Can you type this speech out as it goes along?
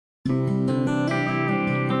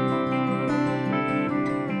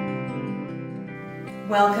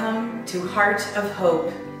Welcome to Heart of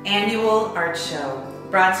Hope Annual Art Show,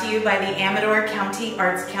 brought to you by the Amador County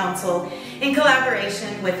Arts Council in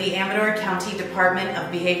collaboration with the Amador County Department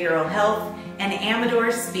of Behavioral Health and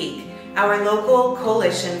AmadorSPEAK, our local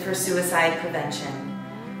coalition for suicide prevention.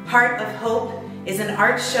 Heart of Hope is an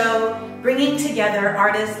art show bringing together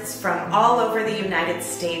artists from all over the United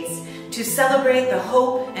States to celebrate the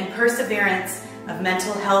hope and perseverance of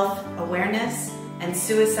mental health awareness and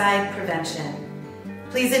suicide prevention.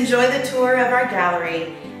 Please enjoy the tour of our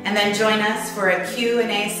gallery and then join us for a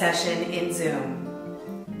Q&A session in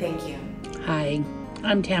Zoom. Thank you. Hi,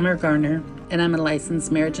 I'm Tamara Garner, and I'm a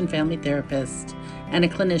licensed marriage and family therapist and a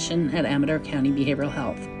clinician at Amador County Behavioral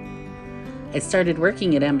Health. I started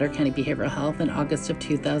working at Amador County Behavioral Health in August of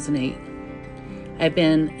 2008. I've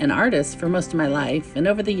been an artist for most of my life, and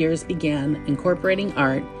over the years began incorporating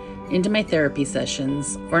art into my therapy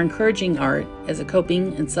sessions or encouraging art as a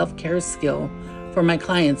coping and self-care skill for my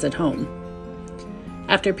clients at home.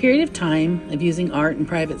 After a period of time of using art in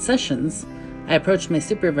private sessions, I approached my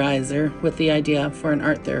supervisor with the idea for an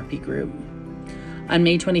art therapy group. On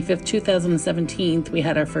May 25, 2017, we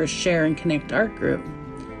had our first Share and Connect art group.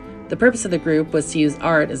 The purpose of the group was to use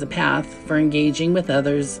art as a path for engaging with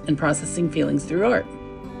others and processing feelings through art.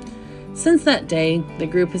 Since that day, the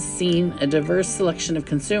group has seen a diverse selection of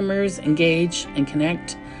consumers engage and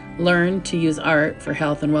connect, learn to use art for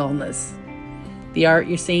health and wellness. The art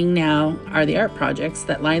you're seeing now are the art projects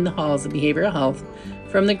that line the halls of behavioral health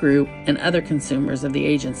from the group and other consumers of the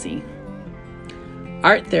agency.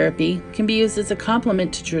 Art therapy can be used as a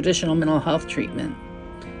complement to traditional mental health treatment.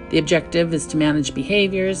 The objective is to manage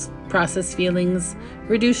behaviors, process feelings,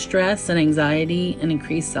 reduce stress and anxiety, and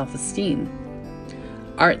increase self-esteem.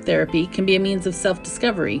 Art therapy can be a means of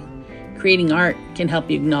self-discovery. Creating art can help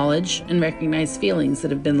you acknowledge and recognize feelings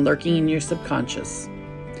that have been lurking in your subconscious.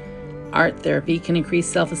 Art therapy can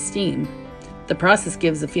increase self-esteem. The process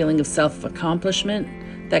gives a feeling of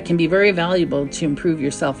self-accomplishment that can be very valuable to improve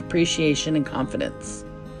your self-appreciation and confidence.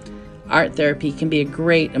 Art therapy can be a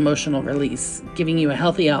great emotional release, giving you a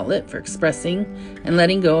healthy outlet for expressing and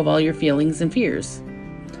letting go of all your feelings and fears.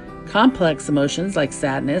 Complex emotions like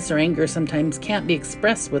sadness or anger sometimes can't be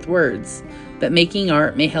expressed with words, but making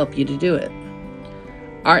art may help you to do it.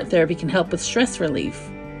 Art therapy can help with stress relief.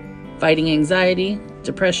 Fighting anxiety,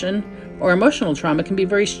 depression, or emotional trauma can be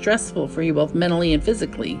very stressful for you both mentally and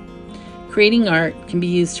physically. Creating art can be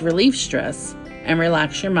used to relieve stress and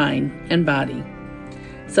relax your mind and body.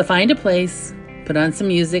 So find a place, put on some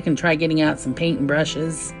music, and try getting out some paint and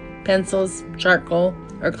brushes, pencils, charcoal,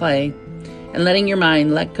 or clay, and letting your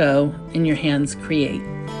mind let go and your hands create.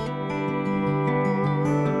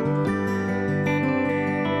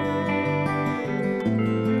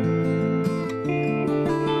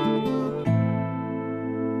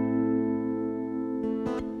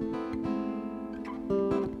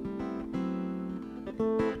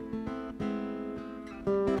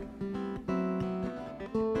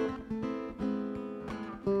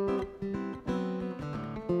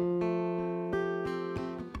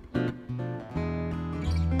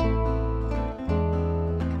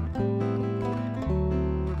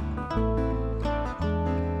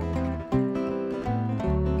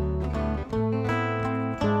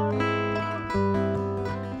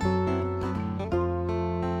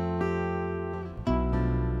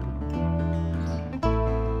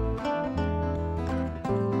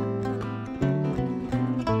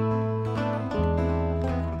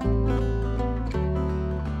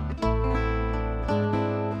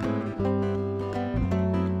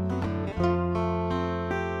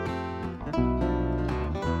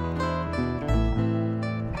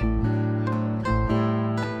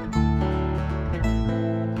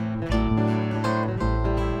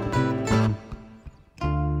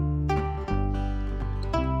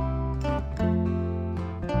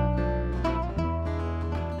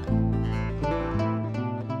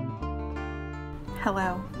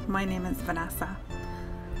 Hello, my name is Vanessa.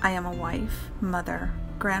 I am a wife, mother,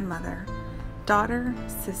 grandmother, daughter,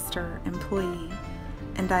 sister, employee,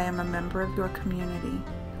 and I am a member of your community.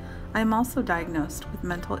 I am also diagnosed with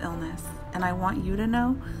mental illness, and I want you to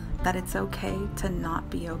know that it's okay to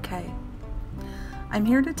not be okay. I'm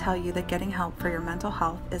here to tell you that getting help for your mental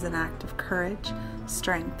health is an act of courage,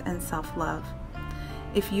 strength, and self-love.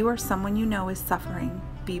 If you or someone you know is suffering,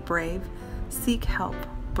 be brave, seek help,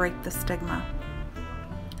 break the stigma.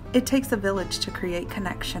 It takes a village to create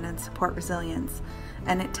connection and support resilience,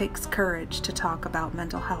 and it takes courage to talk about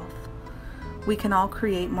mental health. We can all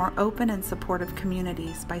create more open and supportive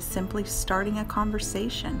communities by simply starting a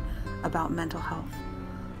conversation about mental health.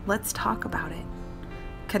 Let's talk about it.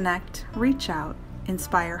 Connect, reach out,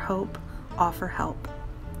 inspire hope, offer help.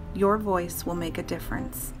 Your voice will make a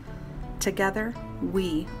difference. Together,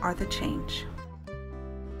 we are the change.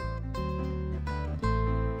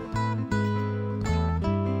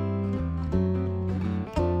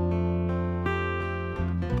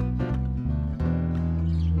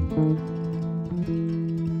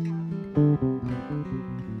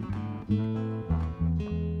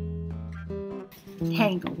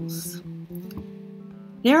 Tangles.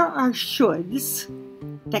 There are shoulds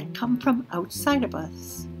that come from outside of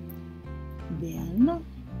us. Then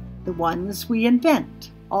the ones we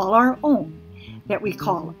invent, all our own, that we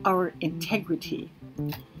call our integrity.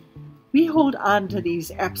 We hold on to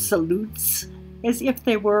these absolutes as if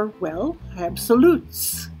they were, well,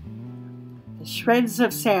 absolutes. The shreds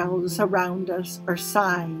of cells around us are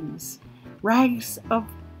signs, rags of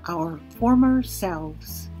our former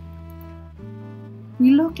selves.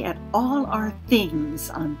 We look at all our things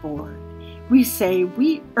on board. We say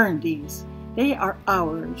we earned these. They are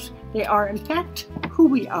ours. They are, in fact, who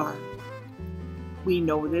we are. We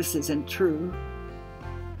know this isn't true.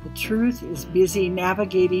 The truth is busy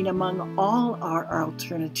navigating among all our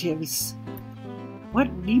alternatives.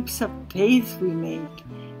 What leaps of faith we make,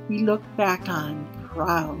 we look back on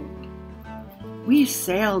proud. We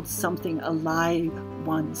sailed something alive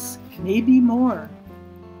once, maybe more.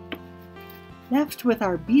 Left with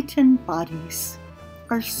our beaten bodies,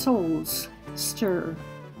 our souls stir,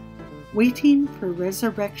 waiting for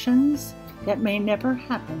resurrections that may never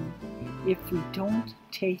happen if we don't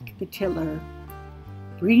take the tiller,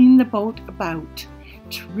 bring the boat about,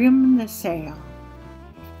 trim the sail,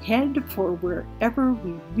 head for wherever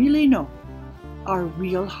we really know our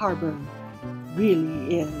real harbor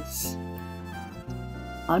really is.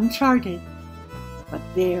 Uncharted, but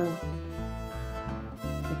there.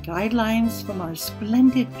 The guidelines from our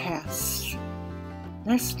splendid past,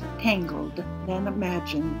 less tangled than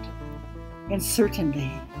imagined, and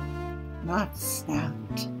certainly not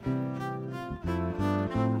snapped.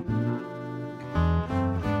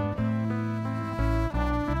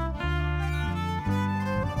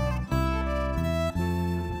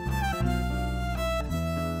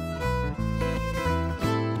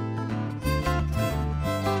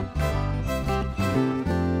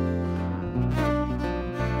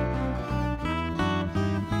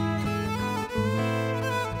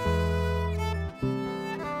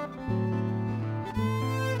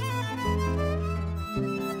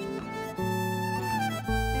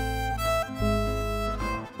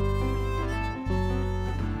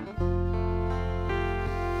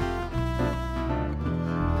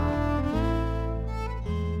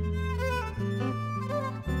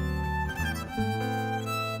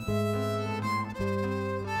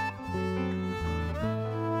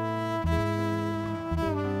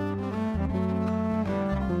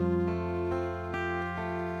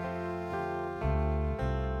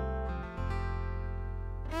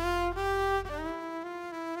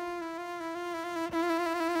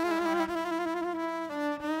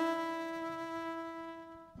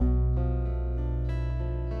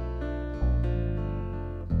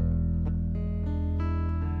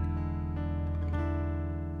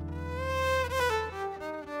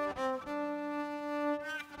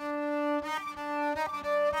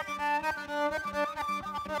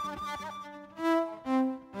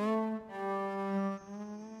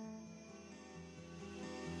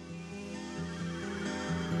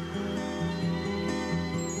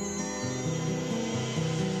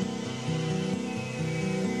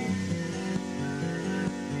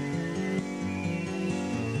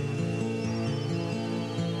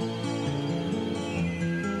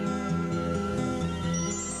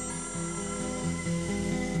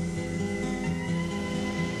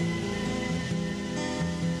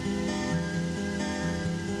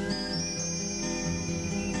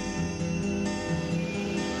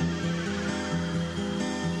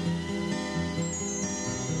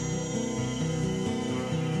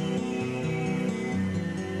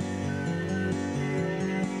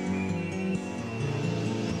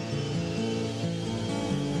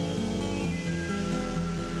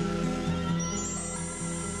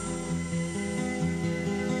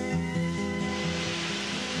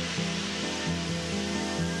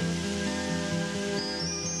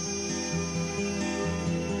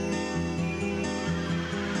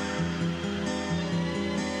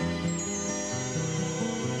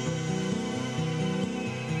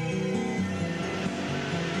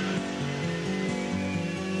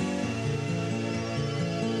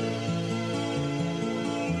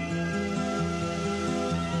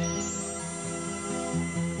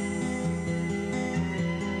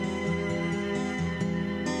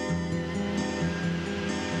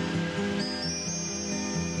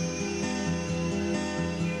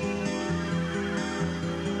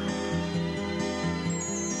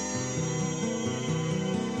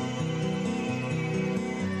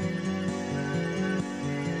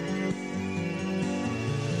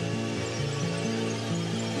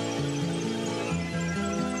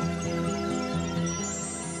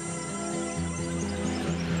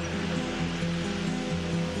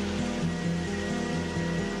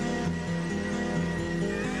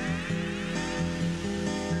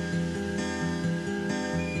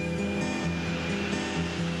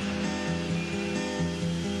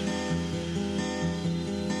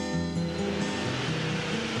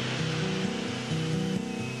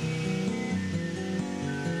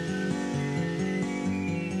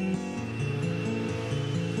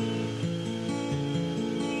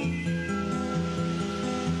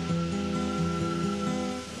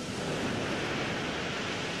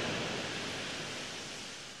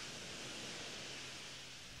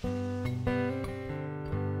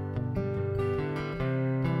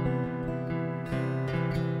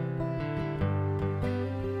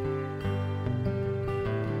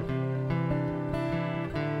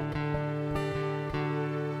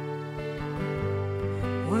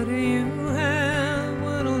 What do you have?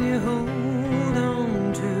 What'll you hold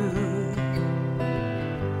on to?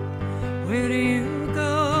 Where do you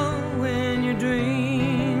go when your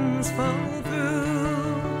dreams fall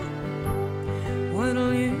through?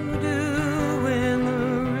 What'll you do when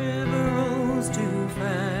the river rolls too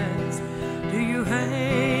fast? Do you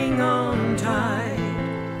hang on tight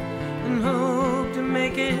and hope to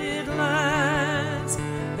make it last?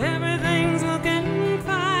 Everything's looking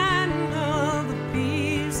fine, all the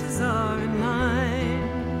pieces are in line,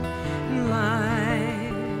 and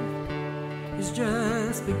life is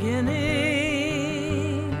just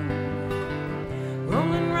beginning,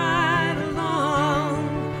 rolling right along.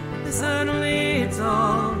 Then suddenly it's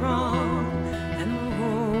all wrong, and the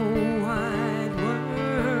whole wide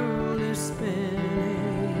world is spinning.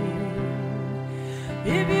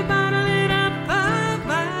 If you bottle it up, I'll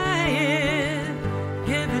buy it.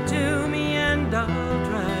 Give it to me and I'll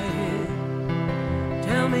try it.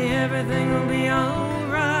 Tell me everything will be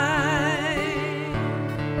alright.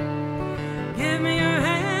 Give me your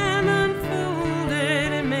hand, unfold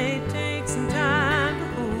it. It may take some time to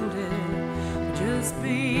hold it, but just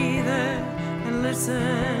be there and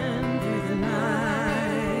listen through the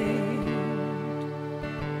night.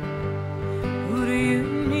 Who do you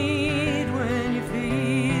need when you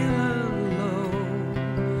feel alone?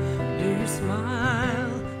 Do you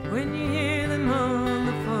smile when you hear them on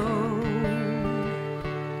the phone?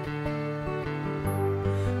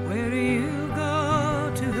 Where do you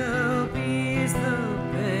go to help ease the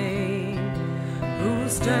pain? Who will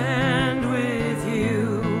stand with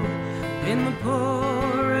you in the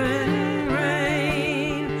pouring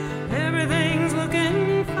rain? Everything's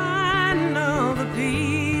looking fine, all the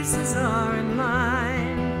pieces are in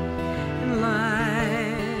line, and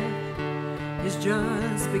life is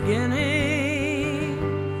just beginning,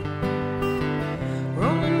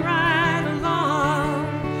 rolling right along,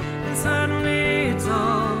 and suddenly it's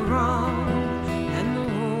all wrong, and the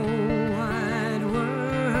whole wide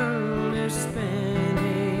world is spinning.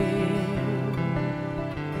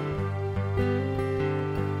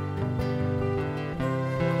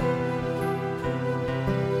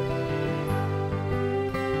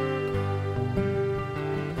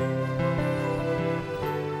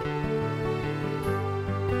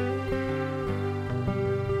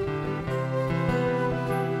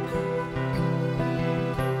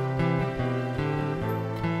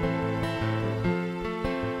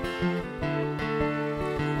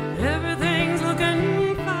 Everything's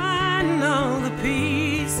looking fine, all the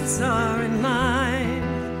pieces are in line,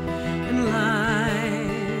 and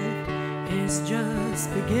life is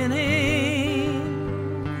just beginning,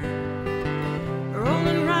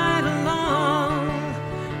 rolling right along.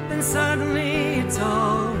 Then suddenly it's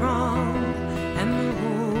all wrong, and the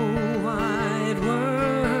whole wide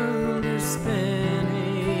world is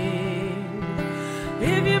spinning.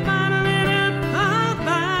 If you bottle it up, I'll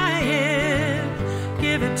buy it.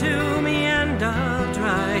 Give it to me and I'll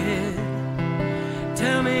try it.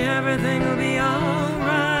 Tell me everything will be alright.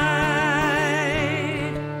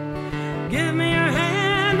 Give me your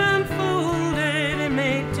hand, unfold it. It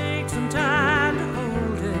may take some time to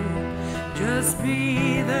hold it. Just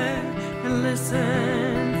be there and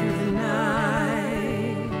listen through the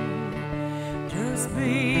night. Just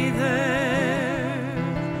be there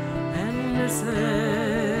and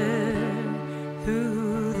listen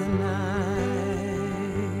through the night.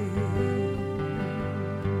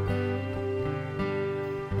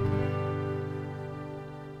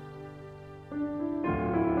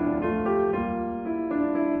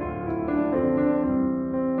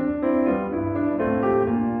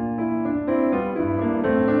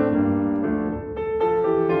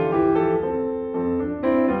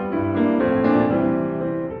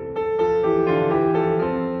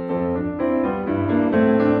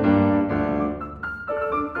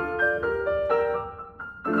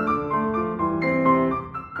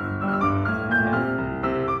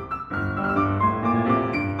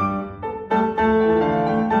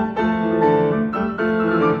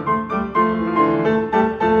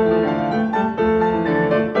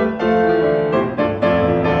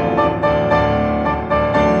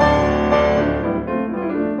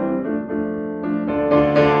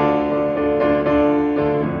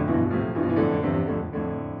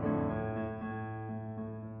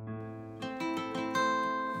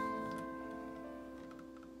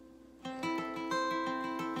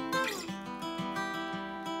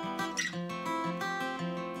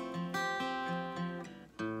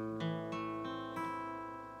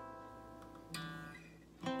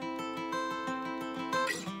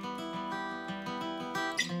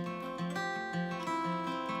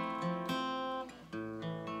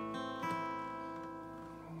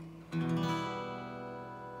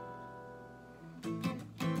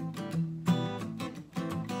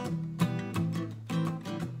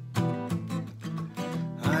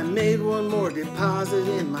 I made one more deposit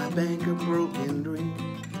in my bank of broken dreams,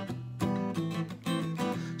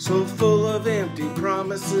 so full of empty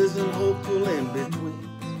promises and hopeful in-betweens.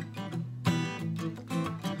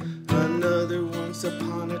 Another once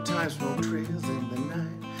upon a time, smoke trails in the night.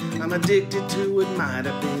 I'm addicted to what might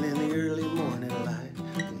have been in the early morning light.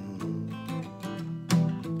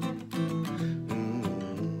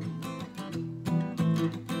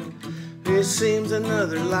 It seems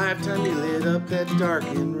another lifetime you lit up that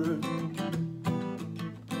darkened room,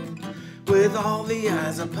 with all the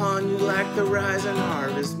eyes upon you like the rising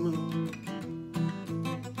harvest moon.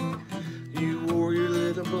 You wore your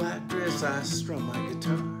little black dress, I strummed my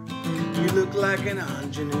guitar. You looked like an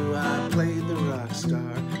ingenue, I played the rock star.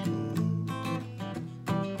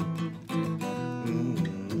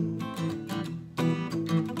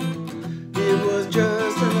 It was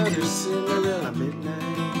just another Cinderella midnight,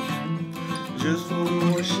 just one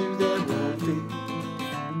more shoe that won't fit.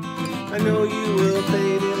 I know you will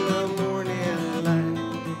fade in the morning light,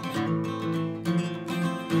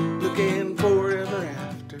 looking forever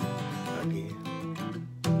after again.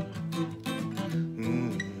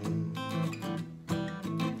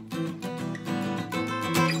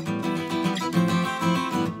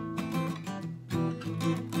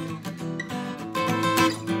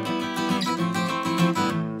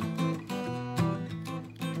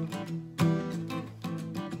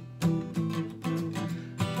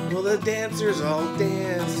 Well, the dancers all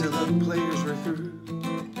danced till the players were through.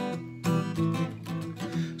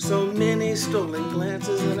 So many stolen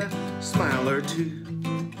glances and a smile or two.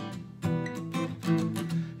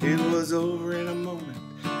 It was over in a moment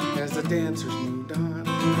as the dancers moved on,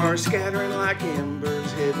 cars scattering like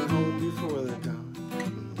embers, heading home before the dawn.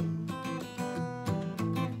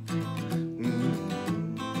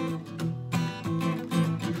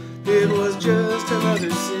 It was just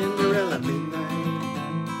another Cinderella midnight,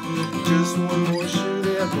 just one more shoe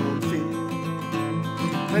that won't fit.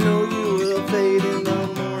 I know you will fade in the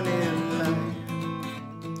morning light,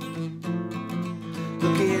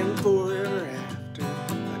 looking forever after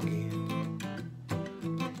again.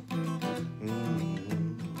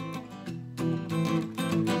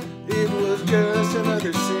 It was just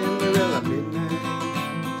another Cinderella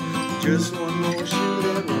midnight, just one more shoe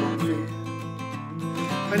that won't fit.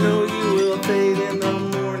 I know you will fade in the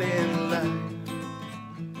morning light,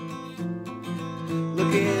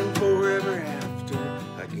 looking forever after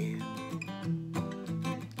again.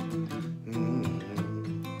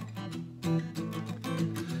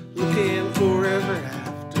 Looking forever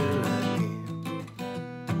after again.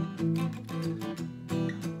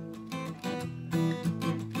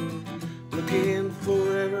 Looking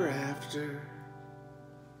forever after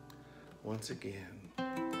once again.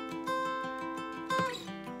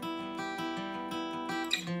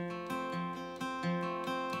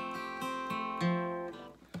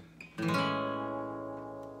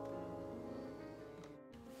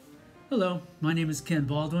 Hello, my name is Ken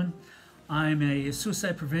Baldwin. I'm a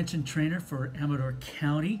suicide prevention trainer for Amador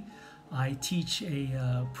County. I teach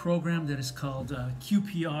a program that is called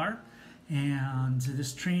QPR, and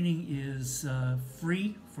this training is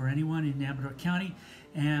free for anyone in Amador County,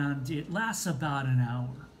 and it lasts about an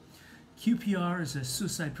hour. QPR is a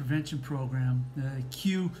suicide prevention program. The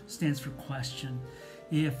Q stands for question.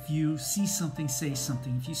 If you see something, say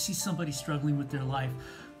something. If you see somebody struggling with their life,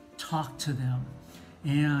 talk to them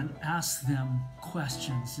and ask them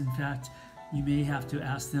questions. In fact, you may have to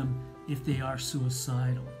ask them if they are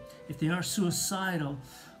suicidal. If they are suicidal,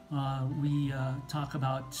 we talk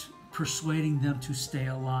about persuading them to stay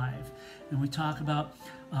alive. And we talk about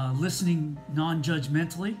listening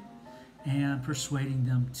non-judgmentally and persuading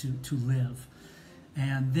them to live.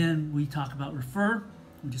 And then we talk about refer.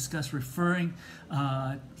 We discuss referring,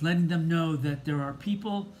 letting them know that there are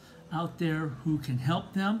people out there who can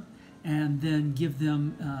help them, and then give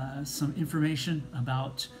them some information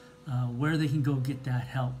about where they can go get that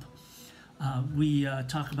help. We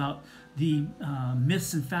talk about the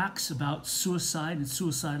myths and facts about suicide and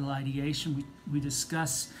suicidal ideation. We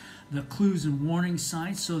discuss the clues and warning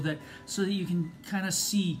signs so that you can kind of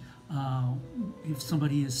see if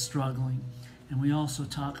somebody is struggling. And we also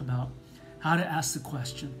talk about how to ask the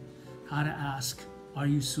question, how to ask, are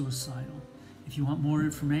you suicidal? If you want more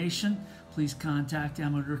information, please contact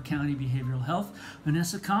Amador County Behavioral Health,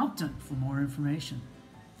 Vanessa Compton, for more information.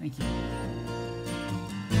 Thank you.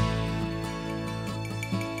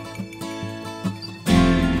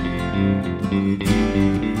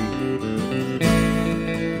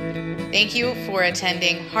 Thank you for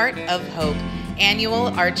attending Heart of Hope Annual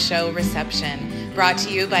Art Show Reception. Brought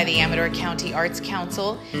to you by the Amador County Arts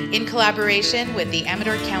Council in collaboration with the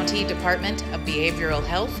Amador County Department of Behavioral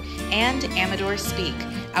Health and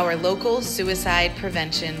AmadorSPEAK, our local suicide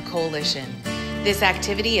prevention coalition. This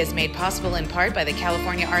activity is made possible in part by the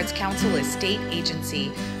California Arts Council, a state agency.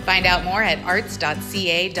 Find out more at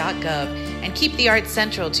arts.ca.gov and keep the arts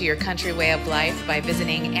central to your country way of life by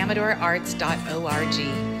visiting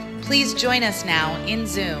AmadorArts.org. Please join us now in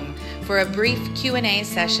Zoom for a brief Q&A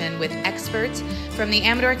session with experts from the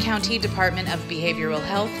Amador County Department of Behavioral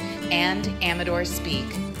Health and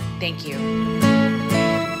AmadorSPEAK. Thank you.